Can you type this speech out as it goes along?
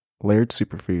Laird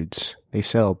Superfoods. They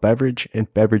sell beverage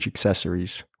and beverage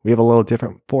accessories. We have a little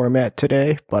different format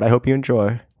today, but I hope you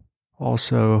enjoy.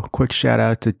 Also, quick shout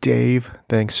out to Dave.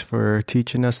 Thanks for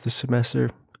teaching us this semester.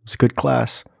 It was a good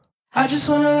class. I just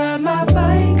wanna ride my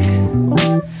bike.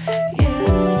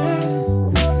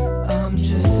 Yeah. I'm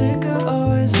just sick of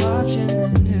always watching the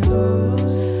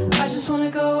news. I just wanna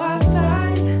go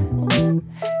outside.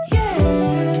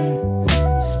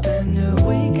 Yeah. Spend a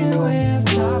weekend way up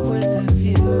top with a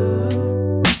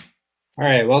view. All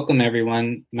right, welcome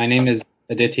everyone. My name is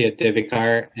Aditya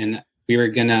Divikar, and we were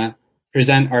gonna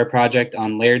present our project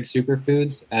on Laird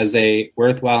Superfoods as a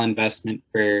worthwhile investment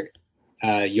for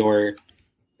your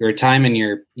time and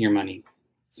your money.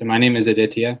 So my name is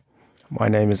Aditya. My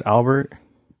name is Albert.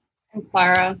 I'm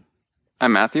Clara.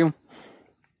 I'm Matthew.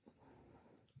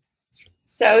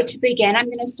 So to begin, I'm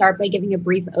going to start by giving a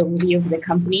brief overview of the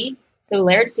company. So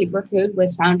Laird Superfood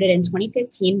was founded in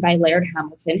 2015 by Laird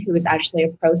Hamilton, who was actually a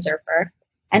pro surfer.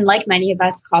 And like many of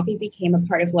us, coffee became a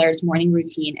part of Laird's morning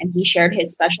routine, and he shared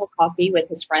his special coffee with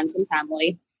his friends and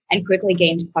family and quickly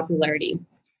gained popularity.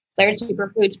 Laird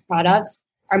Superfoods products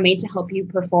are made to help you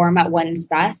perform at one's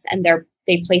best, and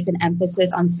they place an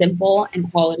emphasis on simple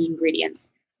and quality ingredients.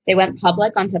 They went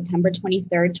public on September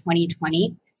 23rd,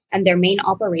 2020, and their main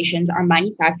operations are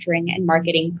manufacturing and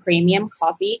marketing premium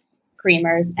coffee,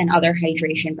 creamers, and other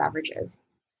hydration beverages.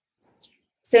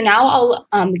 So now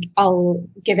I'll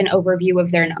give an overview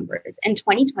of their numbers. In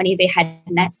 2020, they had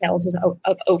net sales of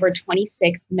over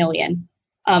 26 million,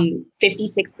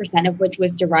 56% of which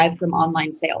was derived from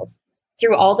online sales.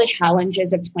 Through all the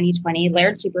challenges of 2020,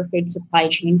 Laird Superfood supply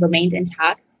chain remained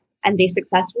intact, and they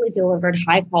successfully delivered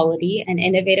high quality and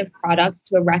innovative products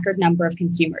to a record number of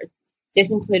consumers. This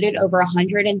included over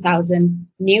 100,000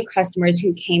 new customers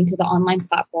who came to the online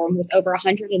platform, with over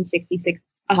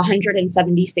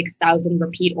 176,000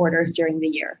 repeat orders during the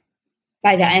year.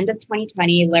 By the end of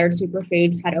 2020, Laird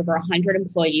Superfoods had over 100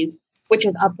 employees, which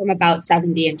was up from about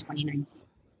 70 in 2019.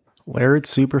 Laird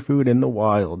Superfood in the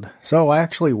wild. So I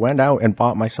actually went out and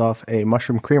bought myself a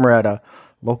mushroom creamer at a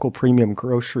local premium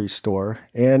grocery store.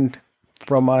 And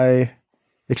from my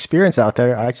experience out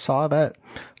there, I saw that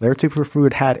Laird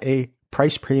Superfood had a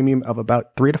price premium of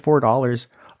about $3 to $4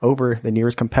 over the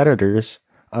nearest competitors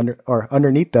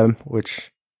underneath them,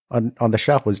 which on the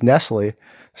shelf was Nestle.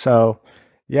 So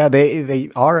yeah,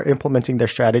 they are implementing their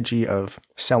strategy of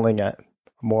selling at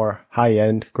more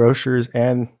high-end grocers,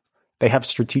 and they have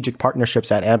strategic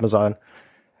partnerships at Amazon.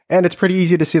 And it's pretty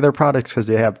easy to see their products because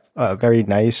they have very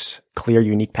nice, clear,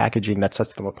 unique packaging that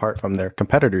sets them apart from their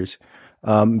competitors.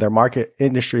 Their market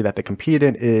industry that they compete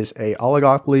in is a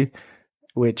oligopoly,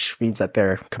 which means that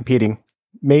they're competing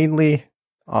mainly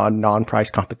on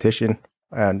non-price competition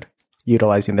and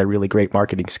utilizing their really great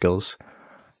marketing skills.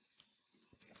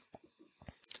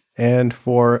 And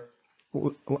for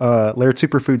Laird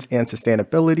Superfoods and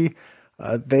sustainability,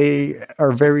 they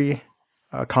are very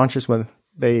conscious with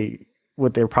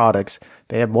their products.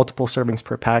 They have multiple servings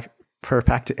per pack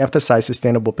to emphasize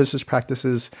sustainable business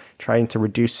practices, trying to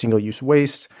reduce single-use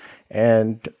waste.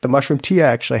 And the mushroom tea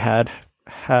actually had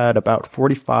about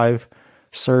 45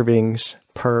 servings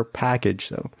per package,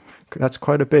 so that's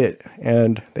quite a bit.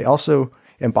 And they also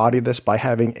embody this by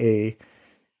having a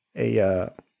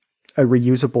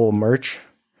reusable merch,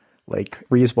 like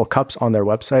reusable cups on their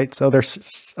website. So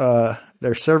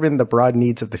they're serving the broad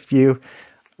needs of the few.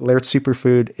 Laird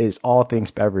Superfood is all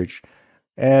things beverage.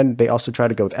 And they also try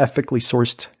to go with ethically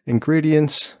sourced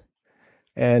ingredients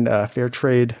and fair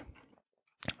trade.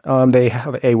 They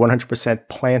have a 100%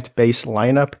 plant-based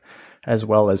lineup, as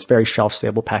well as very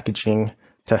shelf-stable packaging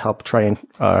to help try and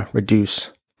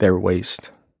reduce their waste.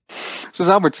 So as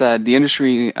Albert said, the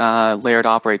industry Laird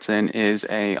operates in is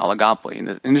a oligopoly, and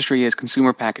the industry is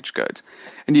consumer packaged goods.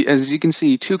 And as you can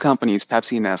see, two companies,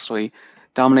 Pepsi and Nestle,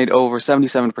 dominate over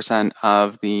 77%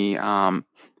 of the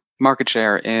market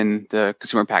share in the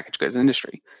consumer packaged goods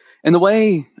industry. And the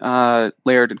way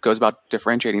Laird goes about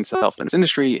differentiating itself in this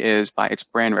industry is by its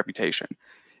brand reputation.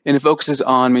 And it focuses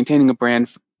on maintaining a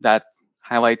brand that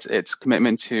highlights its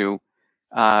commitment to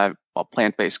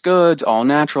plant-based goods, all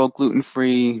natural,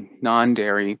 gluten-free,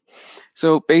 non-dairy.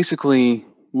 So basically,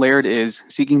 Laird is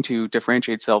seeking to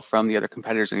differentiate itself from the other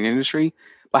competitors in the industry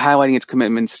by highlighting its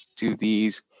commitments to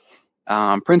these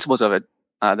principles of it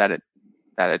that it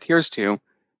adheres to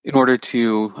in order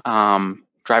to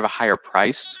drive a higher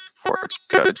price for its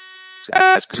goods,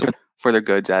 for their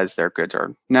goods, as their goods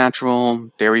are natural,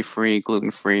 dairy-free,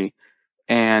 gluten-free,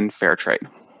 and fair trade.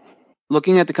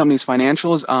 Looking at the company's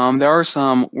financials, there are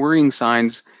some worrying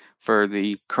signs for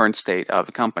the current state of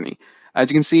the company. As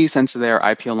you can see, since their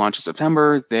IPO launch in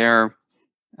September, their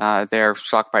their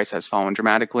stock price has fallen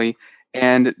dramatically,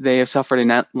 and they have suffered a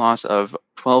net loss of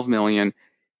 12 million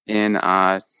in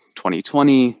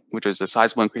 2020, which was a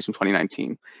sizable increase from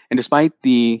 2019. And despite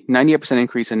the 98%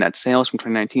 increase in net sales from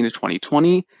 2019 to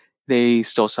 2020, they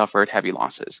still suffered heavy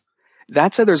losses.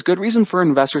 That said, there's good reason for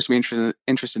investors to be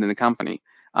interested in the company.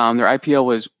 Their IPO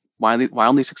was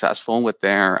wildly successful, with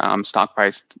their stock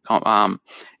price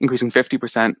increasing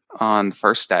 50% on the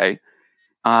first day.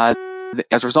 As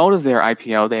a result of their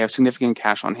IPO, they have significant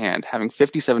cash on hand, having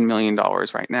 $57 million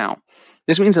right now.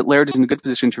 This means that Laird is in a good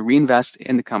position to reinvest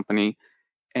in the company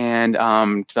and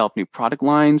develop new product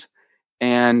lines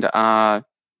and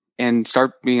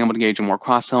start being able to engage in more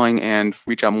cross-selling and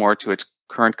reach out more to its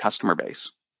current customer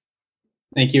base.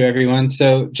 Thank you, everyone.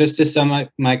 So just to sum up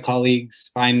my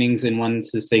colleagues' findings in one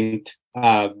succinct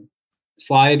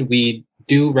slide, we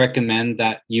do recommend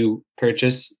that you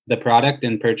purchase the product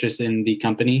and purchase in the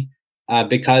company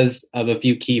because of a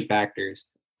few key factors.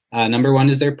 Number one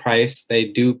is their price. They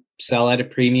do sell at a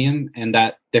premium, and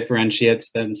that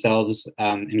differentiates themselves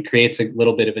and creates a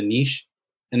little bit of a niche.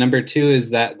 And number two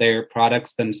is that their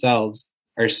products themselves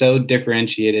are so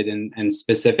differentiated and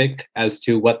specific as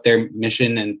to what their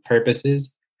mission and purpose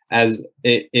is, as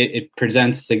it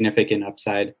presents significant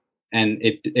upside, and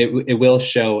it will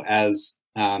show as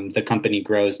the company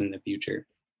grows in the future.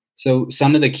 So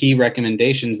some of the key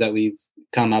recommendations that we've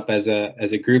come up as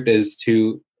a group is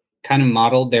to kind of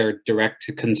model their direct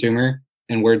to consumer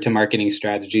and word to marketing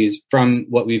strategies from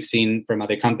what we've seen from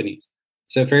other companies.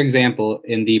 So for example,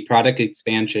 in the product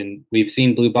expansion, we've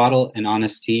seen Blue Bottle and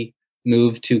Honest Tea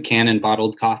move to can and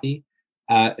bottled coffee.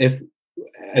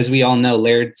 As we all know,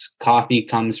 Laird's coffee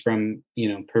comes from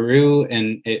Peru,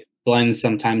 and it blends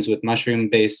sometimes with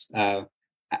mushroom-based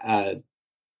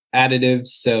additives.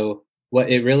 So what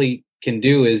it really can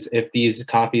do is, if these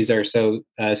coffees are so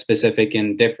specific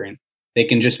and different, they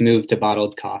can just move to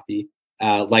bottled coffee,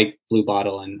 like Blue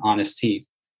Bottle and Honest Tea.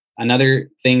 Another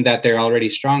thing that they're already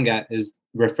strong at is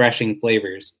refreshing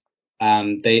flavors.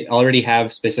 They already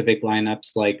have specific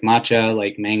lineups like matcha,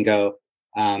 like mango,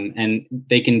 and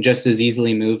they can just as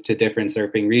easily move to different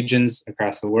surfing regions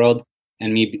across the world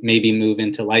and maybe move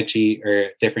into lychee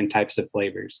or different types of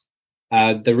flavors.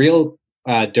 The real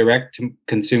direct to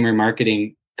consumer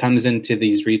marketing comes into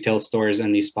these retail stores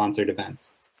and these sponsored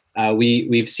events.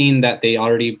 We've seen that they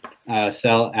already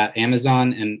sell at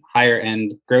Amazon and higher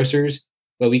end grocers,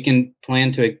 but we can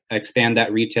plan to expand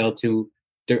that retail to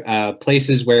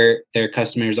places where their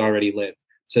customers already live.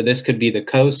 So this could be the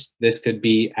coast, this could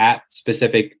be at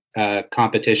specific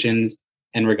competitions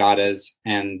and regattas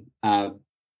and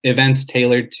events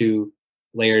tailored to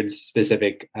Laird's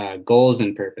specific goals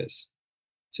and purpose.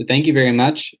 So thank you very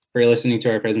much for listening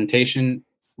to our presentation.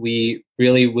 We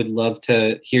really would love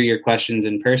to hear your questions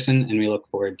in person, and we look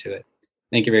forward to it.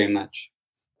 Thank you very much.